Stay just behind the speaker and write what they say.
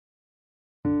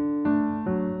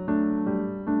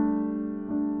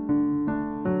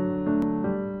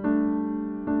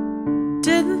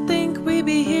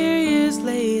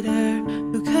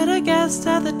just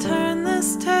at the turn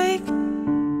this take.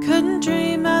 Couldn't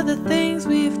dream of the things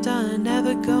we've done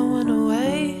ever going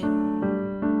away.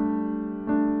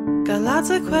 Got lots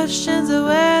of questions of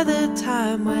where the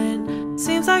time went.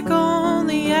 Seems like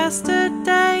only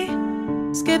yesterday.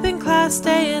 Skipping class,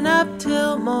 staying up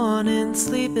till morning,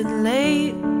 sleeping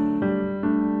late.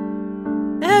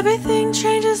 Everything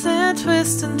changes and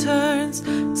twists and turns.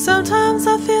 Sometimes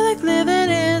I feel like living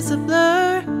is a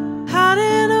blur.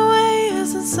 Hiding away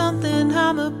isn't something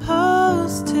I'm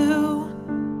opposed to.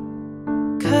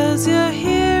 'Cause you're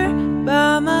here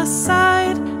by my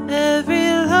side, every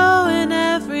low and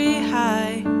every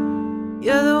high.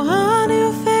 You're the one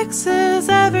who fixes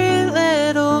every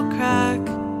little crack.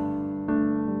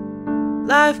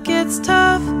 Life gets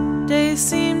tough, days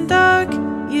seem dark.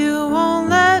 You won't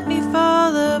let me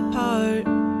fall apart.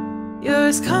 You're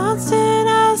as constant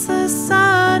as the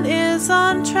sun is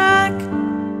on track.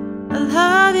 I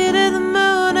love you to the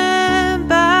moon and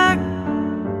back.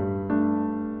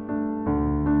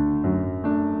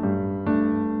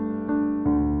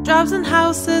 Jobs and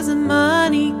houses and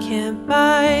money can't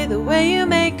buy the way you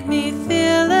make me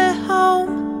feel at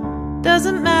home.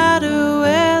 Doesn't matter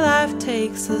where life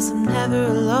takes us, I'm never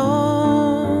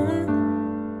alone.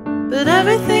 But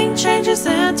everything changes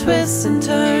and twists and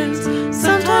turns.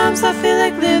 Sometimes I feel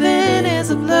like living is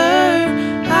a blur.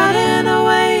 Hiding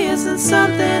away isn't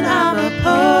something I'm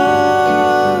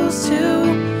opposed to.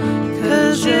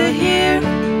 'Cause you're here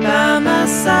by my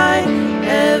side,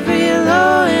 every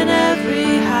low and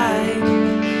every high.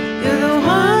 You're the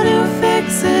one who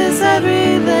fixes every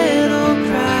little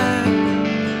crack.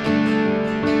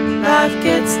 Life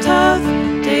gets tough,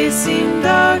 days seem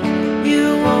dark. You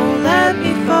won't let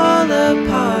me fall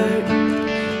apart.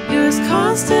 You're as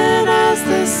constant as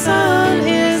the sun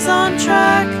is on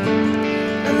track.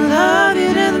 I love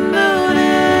you to the moon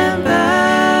and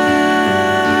back.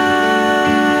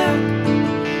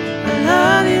 I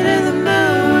love you to the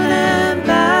moon and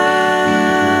back.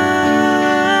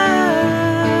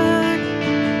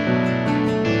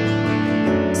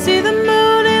 See, the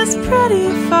moon is pretty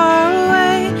far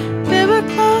away. If it were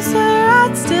closer,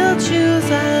 I'd still choose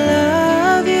I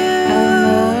love you.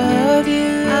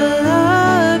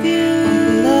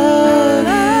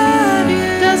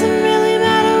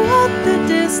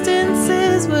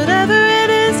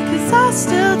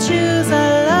 Still choose I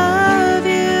love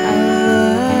you.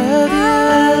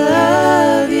 I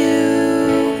love you.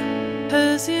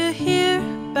 'Cause you're here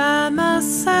by my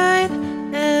side,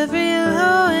 every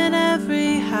low and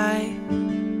every high.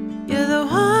 You're the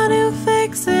one who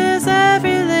fixes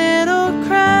every little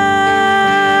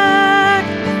crack.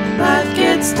 Life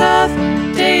gets tough,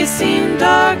 days seem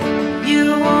dark. You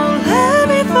won't let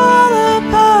me fall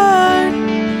apart.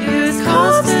 You're as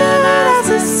constant as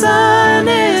the sun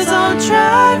is on track.